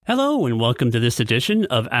Hello and welcome to this edition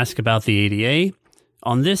of Ask About the ADA.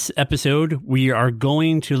 On this episode, we are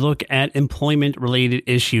going to look at employment-related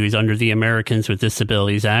issues under the Americans with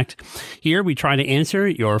Disabilities Act. Here, we try to answer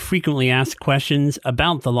your frequently asked questions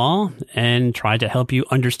about the law and try to help you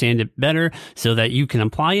understand it better so that you can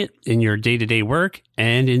apply it in your day-to-day work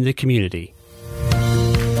and in the community.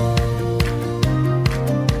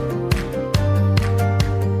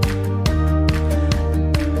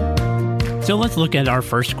 So let's look at our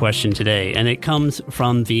first question today, and it comes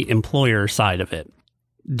from the employer side of it.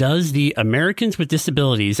 Does the Americans with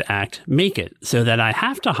Disabilities Act make it so that I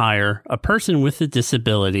have to hire a person with a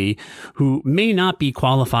disability who may not be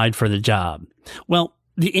qualified for the job? Well,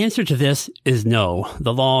 the answer to this is no.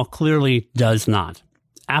 The law clearly does not.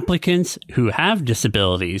 Applicants who have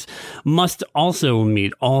disabilities must also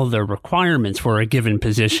meet all the requirements for a given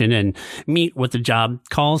position and meet what the job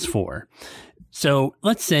calls for. So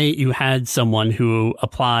let's say you had someone who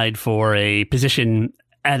applied for a position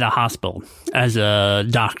at a hospital as a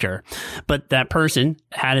doctor, but that person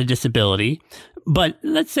had a disability. But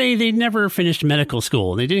let's say they never finished medical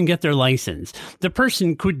school. They didn't get their license. The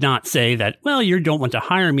person could not say that, well, you don't want to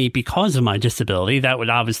hire me because of my disability. That would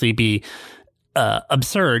obviously be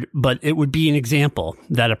absurd, but it would be an example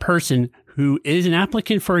that a person who is an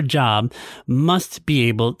applicant for a job must be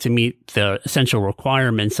able to meet the essential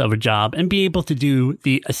requirements of a job and be able to do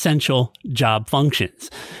the essential job functions.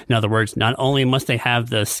 In other words, not only must they have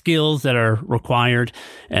the skills that are required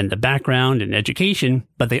and the background and education,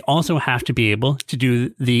 but they also have to be able to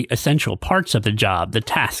do the essential parts of the job, the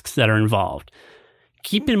tasks that are involved.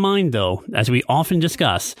 Keep in mind, though, as we often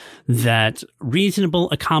discuss, that reasonable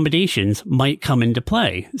accommodations might come into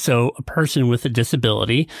play. So a person with a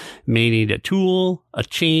disability may need a tool, a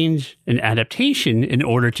change, an adaptation in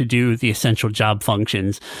order to do the essential job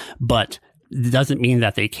functions. But it doesn't mean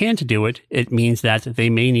that they can't do it. It means that they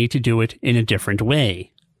may need to do it in a different way.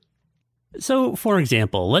 So, for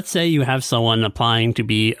example, let's say you have someone applying to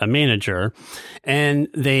be a manager and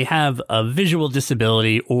they have a visual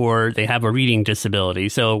disability or they have a reading disability,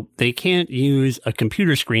 so they can't use a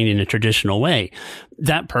computer screen in a traditional way.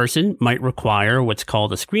 That person might require what's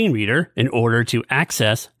called a screen reader in order to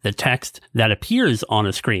access the text that appears on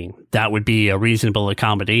a screen. That would be a reasonable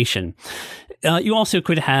accommodation. You also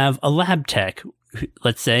could have a lab tech,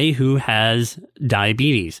 let's say, who has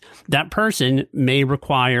diabetes. That person may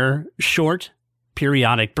require short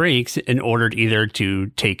periodic breaks in order to either to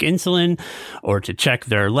take insulin or to check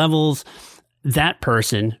their levels. That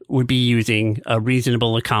person would be using a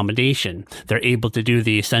reasonable accommodation. They're able to do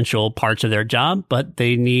the essential parts of their job, but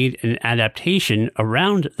they need an adaptation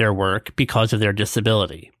around their work because of their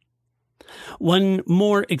disability. One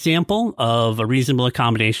more example of a reasonable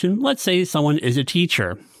accommodation, let's say someone is a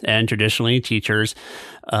teacher, and traditionally teachers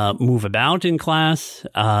move about in class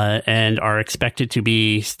and are expected to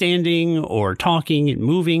be standing or talking and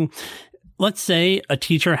moving. Let's say a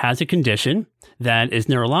teacher has a condition that is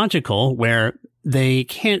neurological where they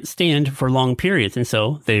can't stand for long periods, and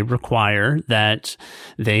so they require that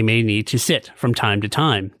they may need to sit from time to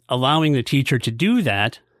time. Allowing the teacher to do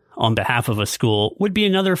that on behalf of a school would be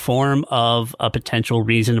another form of a potential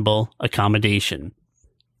reasonable accommodation.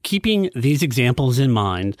 Keeping these examples in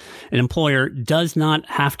mind, an employer does not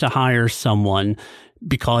have to hire someone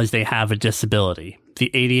because they have a disability.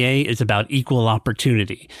 The ADA is about equal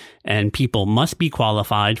opportunity, and people must be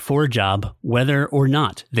qualified for a job whether or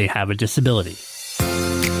not they have a disability.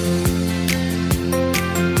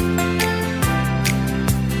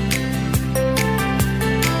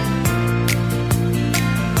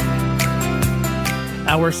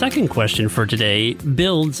 Our second question for today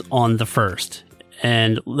builds on the first,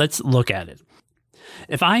 and let's look at it.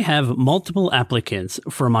 If I have multiple applicants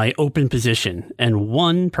for my open position and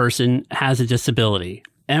one person has a disability,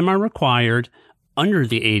 am I required under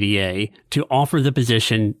the ADA to offer the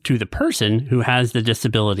position to the person who has the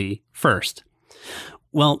disability first?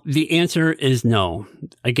 Well, the answer is no.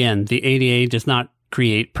 Again, the ADA does not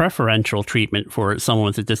create preferential treatment for someone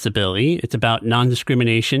with a disability. It's about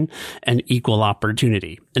non-discrimination and equal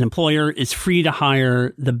opportunity. An employer is free to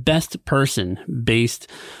hire the best person based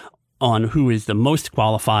on who is the most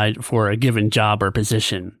qualified for a given job or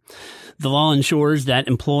position. The law ensures that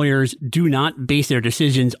employers do not base their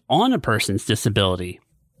decisions on a person's disability,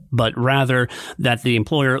 but rather that the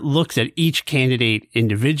employer looks at each candidate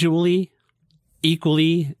individually,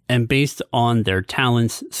 equally, and based on their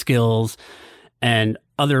talents, skills, and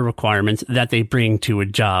other requirements that they bring to a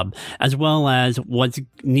job, as well as what's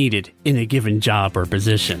needed in a given job or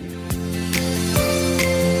position.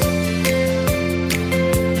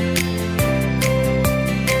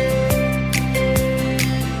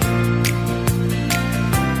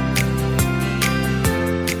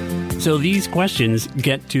 So these questions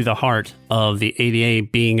get to the heart of the ADA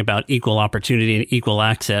being about equal opportunity and equal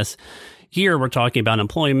access. Here we're talking about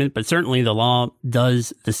employment, but certainly the law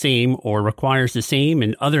does the same or requires the same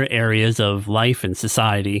in other areas of life and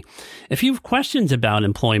society. If you have questions about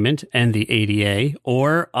employment and the ADA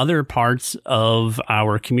or other parts of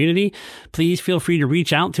our community, please feel free to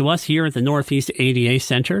reach out to us here at the Northeast ADA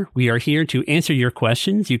Center. We are here to answer your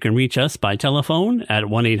questions. You can reach us by telephone at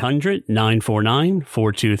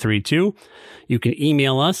 1-800-949-4232. You can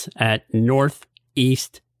email us at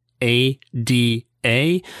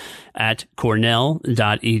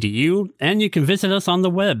northeastada@cornell.edu, and you can visit us on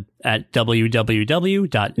the web at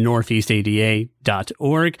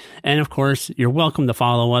www.northeastada.org. And of course, you're welcome to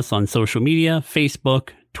follow us on social media, Facebook,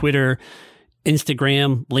 Twitter,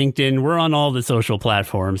 Instagram, LinkedIn. We're on all the social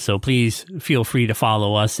platforms, so please feel free to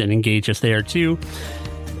follow us and engage us there too.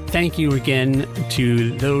 Thank you again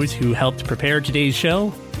to those who helped prepare today's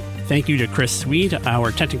show. Thank you to Chris Sweet,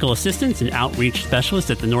 our technical assistant and outreach specialist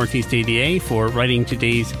at the Northeast ADA, for writing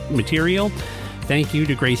today's material. Thank you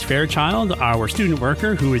to Grace Fairchild, our student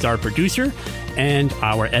worker, who is our producer and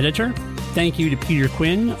our editor. Thank you to Peter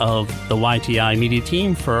Quinn of the YTI Media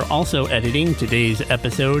Team for also editing today's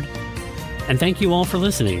episode. And thank you all for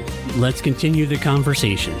listening. Let's continue the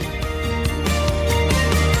conversation.